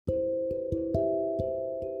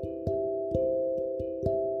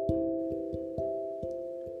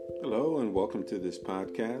welcome to this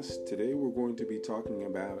podcast. Today we're going to be talking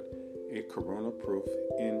about a corona-proof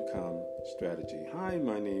income strategy. Hi,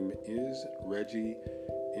 my name is Reggie,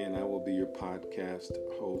 and I will be your podcast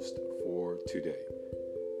host for today.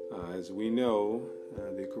 As we know,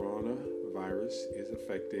 the coronavirus is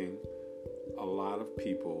affecting a lot of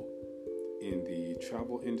people in the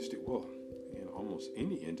travel industry, well, in almost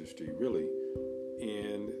any industry really,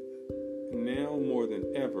 and now more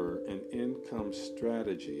than ever, an income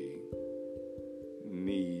strategy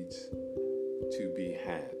needs to be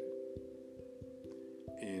had.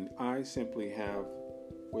 And I simply have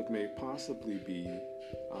what may possibly be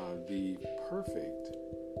the perfect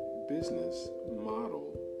business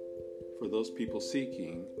model for those people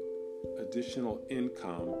seeking additional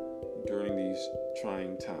income during these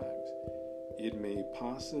trying times. It may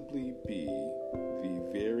possibly be the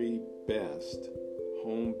very best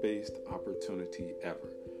home-based opportunity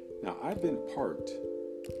ever. Now, I've been part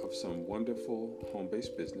of some wonderful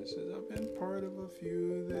home-based businesses. I've been part of a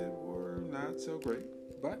few that were not so great,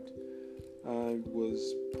 but I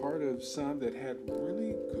was part of some that had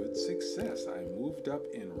really good success. I moved up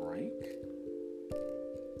in rank.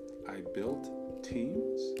 I built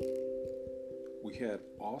teams. We had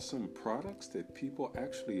awesome products that people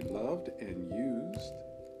actually loved and used.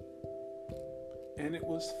 And it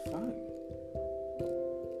was fun.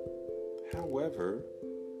 However,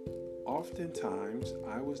 oftentimes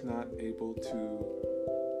I was not able to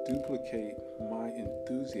duplicate my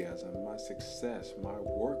enthusiasm, my success, my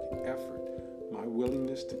work effort, my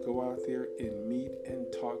willingness to go out there and meet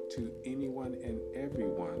and talk to anyone and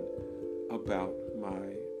everyone about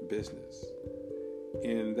my business.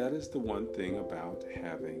 And that is the one thing about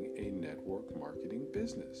having a network marketing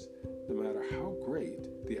business. No matter how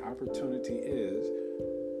great the opportunity is,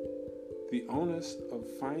 the onus of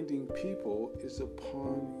finding people is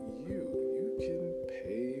upon you. You can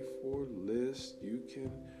pay for lists. You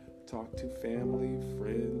can talk to family,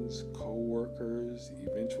 friends, co-workers,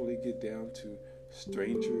 eventually get down to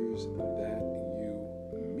strangers that you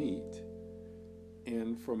meet.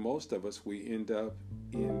 And for most of us, we end up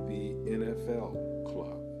in the NFL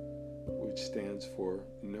club, which stands for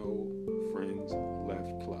No Friends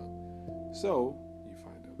Left Club. So you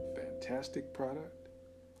find a fantastic product.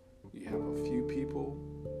 You have a few people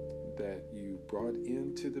that you brought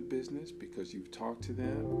into the business because you've talked to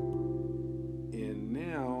them, and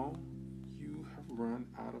now you have run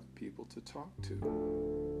out of people to talk to.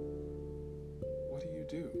 What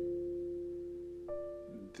do?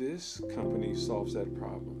 This company solves that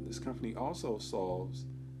problem. This company also solves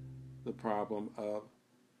the problem of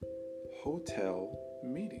hotel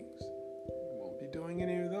meetings. You won't be doing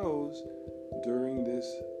any of those during this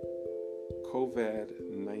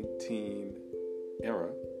COVID-19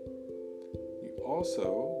 era. You also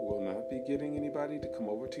will not be getting anybody to come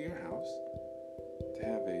over to your house to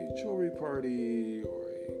have a jewelry party or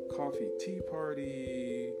a coffee tea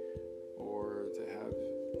party or to have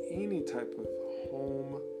any type of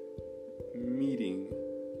home meeting.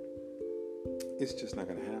 It's just not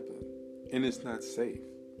going to happen. And it's not safe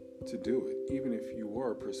to do it, even if you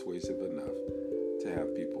were persuasive enough to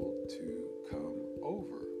have people to come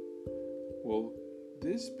over. Well,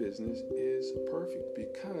 this business is perfect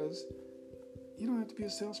because you don't have to be a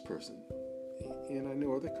salesperson. And I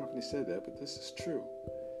know other companies said that, but this is true.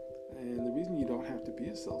 And the reason you don't have to be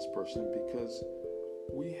a salesperson because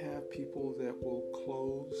we have people that will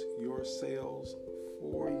close your sales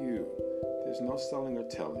for you. There's no selling or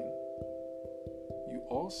telling. You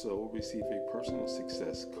also receive a personal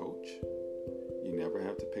success coach. You never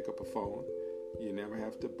have to pick up a phone. You never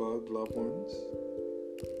have to bug loved ones.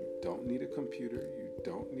 You don't need a computer. You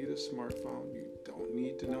don't need a smartphone. You don't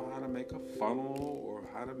need to know how to make a funnel or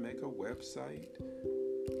how to make a website.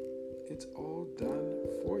 It's all done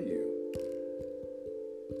for you.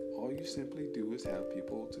 All you simply do is have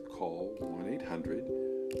people to call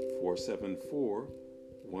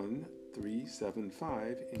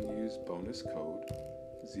 1-800-474-1375 and use bonus code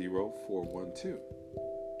 0412.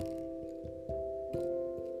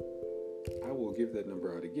 I will give that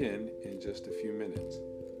number out again in just a few minutes.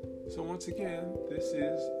 So once again, this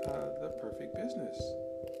is the perfect business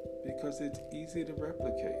because it's easy to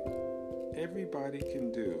replicate. Everybody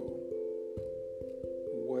can do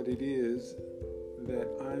what it is that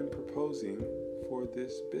I'm proposing for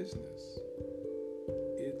this business.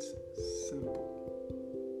 It's simple.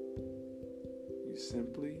 You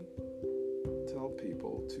simply tell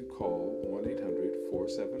people to call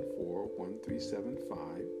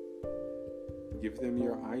 1-800-474-1375. Give them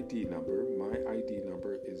your ID number. My ID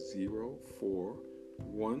number is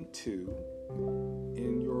 0412.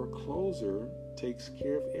 And your closer takes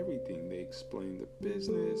care of everything. They explain the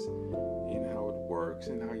business and how it works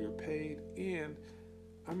and how you're paid. And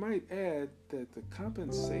I might add that the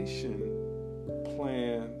compensation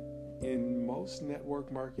plan in most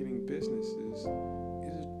network marketing businesses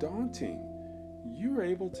is daunting. You're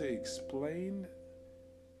able to explain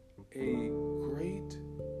a great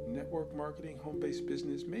network marketing home-based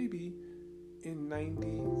business maybe in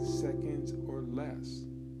 90 seconds or less.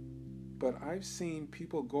 But I've seen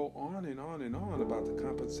people go on and on and on about the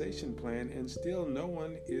compensation plan, and still no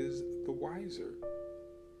one is the wiser.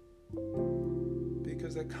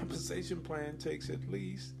 Because that compensation plan takes at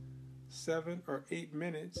least 7 or 8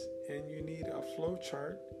 minutes, and you need a flow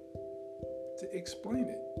chart to explain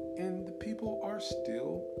it. And the people are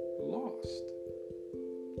still lost.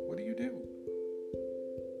 What do you do?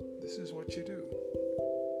 This is what you do.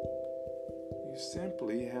 You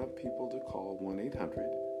simply have people to call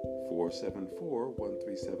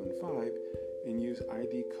 1-800-474-1375 and use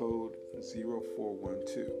ID code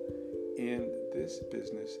 0412. And this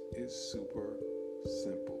business is super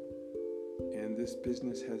simple. And this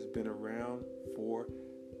business has been around for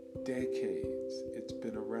decades. It's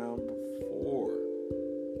been around before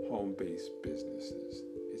home-based businesses.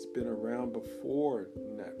 It's been around before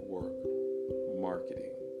network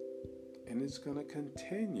marketing. And it's going to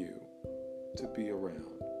continue to be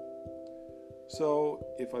around. So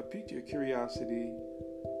if I piqued your curiosity,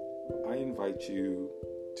 I invite you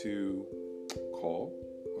to call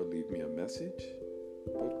or leave me a message.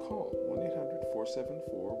 But call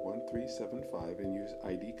 1-800-474-1375 and use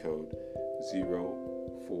ID code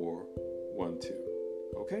 0412.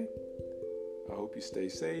 Okay? I hope you stay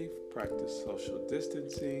safe, practice social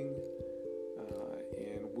distancing,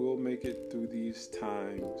 and we'll make it through these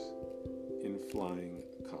times in flying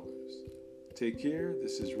colors. Take care.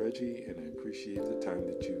 This is Reggie, and I appreciate the time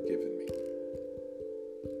that you've given me.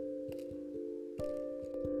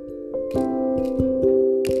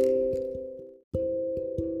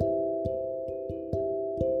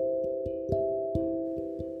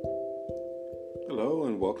 Hello,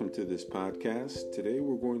 and welcome to this podcast. Today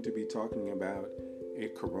we're going to be talking about a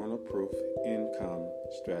corona-proof income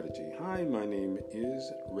strategy. Hi, my name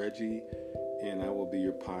is Reggie, and I will be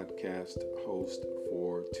your podcast host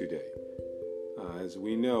for today. As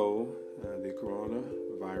we know, the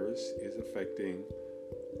coronavirus is affecting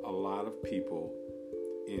a lot of people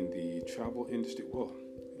in the travel industry, well,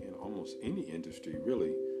 in almost any industry,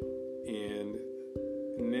 really. And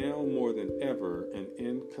now more than ever, an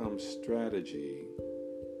income strategy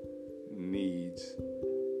needs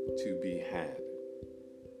to be had.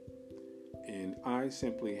 And I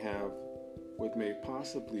simply have what may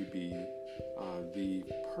possibly be the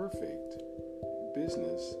perfect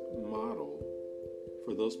business model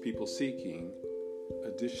for those people seeking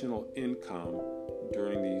additional income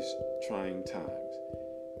during these trying times.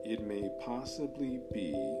 It may possibly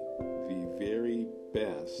be the very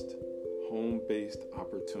best home-based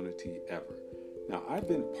opportunity ever. Now, I've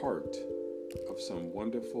been part of some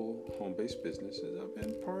wonderful home-based businesses. I've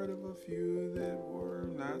been part of a few that were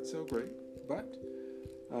not so great, but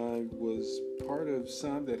I was part of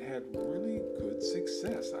some that had really good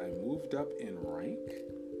success. I moved up in rank.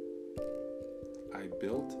 I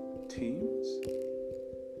built teams.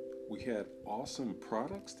 We had awesome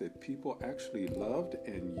products that people actually loved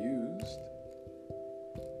and used.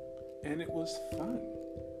 And it was fun.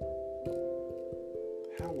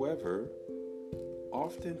 However,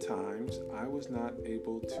 oftentimes I was not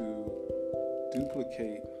able to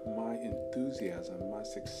duplicate my enthusiasm, my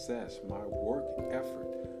success, my work effort,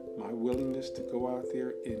 my willingness to go out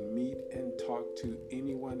there and meet and talk to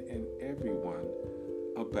anyone and everyone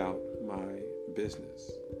about my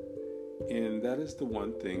business. And that is the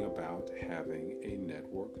one thing about having a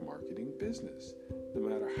network marketing business. No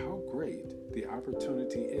matter how great the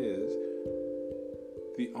opportunity is,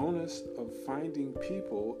 the onus of finding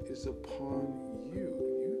people is upon you.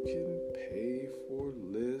 You can pay for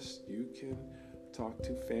lists, you can talk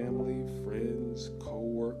to family, friends,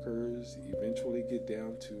 co-workers, eventually get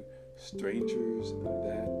down to strangers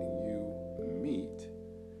that you meet.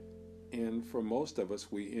 And for most of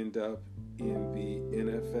us, we end up in the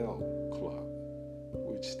NFL club,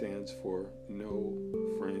 which stands for No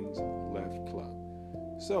Friends Left Club.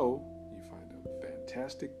 So you find a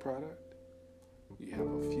fantastic product. You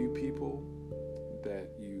have a few people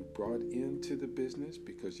that you brought into the business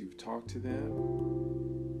because you've talked to them.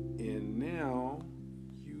 And now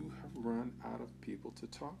you have run out of people to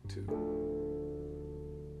talk to.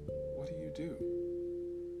 What do you do?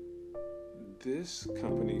 This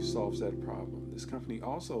company solves that problem. This company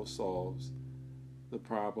also solves the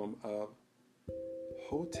problem of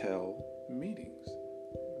hotel meetings.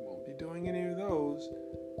 You won't be doing any of those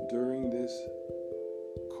during this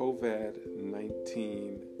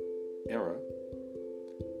COVID-19 era.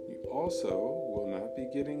 You also will not be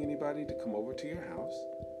getting anybody to come over to your house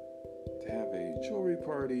to have a jewelry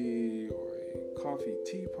party or a coffee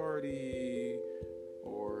tea party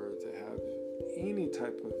or to have any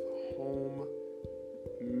type of home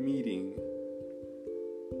meeting.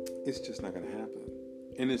 It's just not going to happen.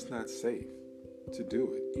 And it's not safe to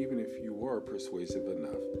do it, even if you are persuasive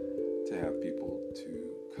enough to have people to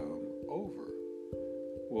come over.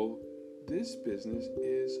 Well, this business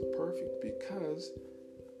is perfect because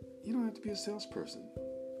you don't have to be a salesperson.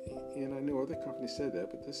 And I know other companies said that,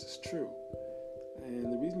 but this is true.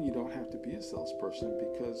 And the reason you don't have to be a salesperson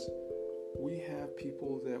because we have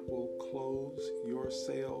people that will close your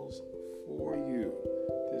sales for you.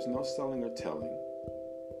 There's no selling or telling.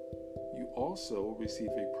 You also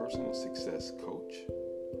receive a personal success coach.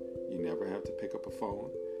 You never have to pick up a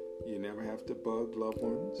phone. You never have to bug loved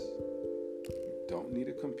ones. You don't need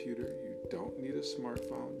a computer. You don't need a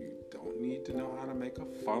smartphone. You don't need to know how to make a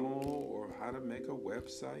funnel or how to make a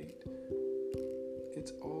website.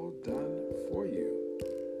 It's all done for you.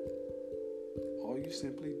 All you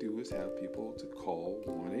simply do is have people to call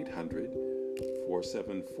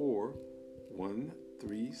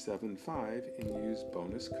 1-800-474-1375 and use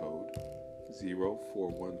bonus code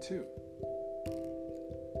 0412.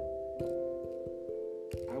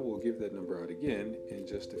 I will give that number out again in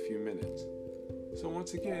just a few minutes. So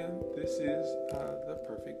once again, this is the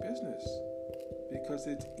perfect business because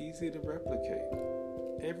it's easy to replicate.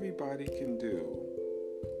 Everybody can do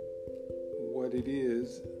what it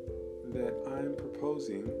is that I'm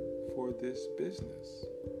proposing for this business.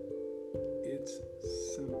 It's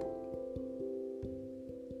simple.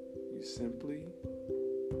 You simply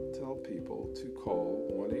tell people to call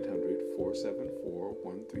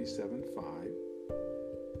 1-800-474-1375.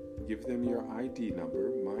 Give them your ID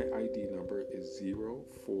number. My ID number is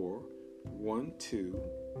 0412.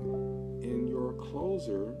 And your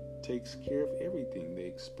closer takes care of everything. They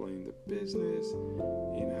explain the business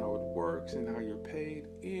and how it works and how you're paid.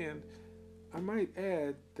 And I might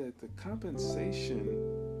add that the compensation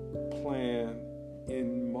plan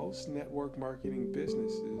in most network marketing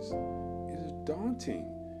businesses is daunting.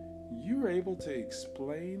 You're able to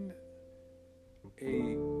explain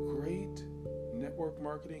a great network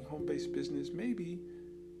marketing home-based business maybe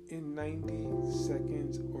in 90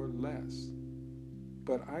 seconds or less.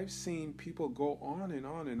 But I've seen people go on and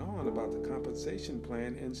on and on about the compensation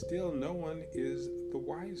plan and still no one is the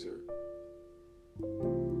wiser.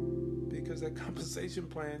 Because that compensation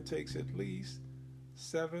plan takes at least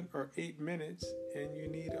 7 or 8 minutes and you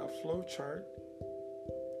need a flow chart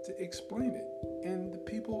to explain it. And the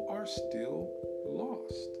people are still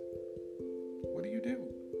lost. What do you do?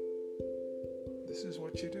 This is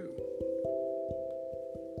what you do.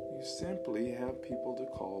 You simply have people to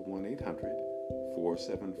call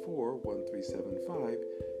 1-800-474-1375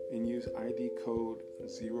 and use ID code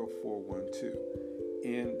 0412.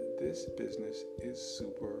 And this business is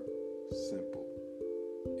super simple.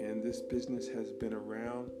 And this business has been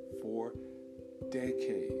around for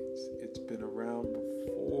decades. It's been around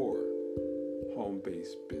before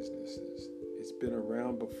home-based businesses. It's been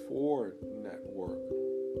around before network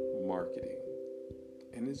marketing.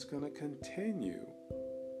 And it's going to continue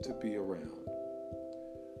to be around.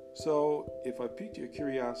 So if I piqued your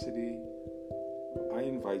curiosity, I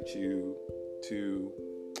invite you to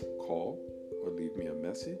call or leave me a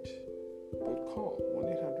message, but call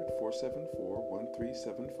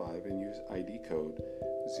 1-800-474-1375 and use ID code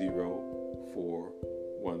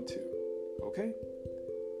 0412. Okay?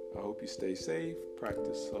 I hope you stay safe,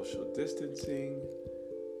 practice social distancing,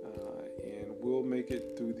 and we'll make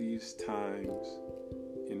it through these times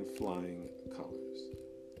in flying colors.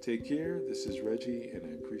 Take care. This is Reggie, and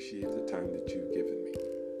I appreciate the time that you've given me.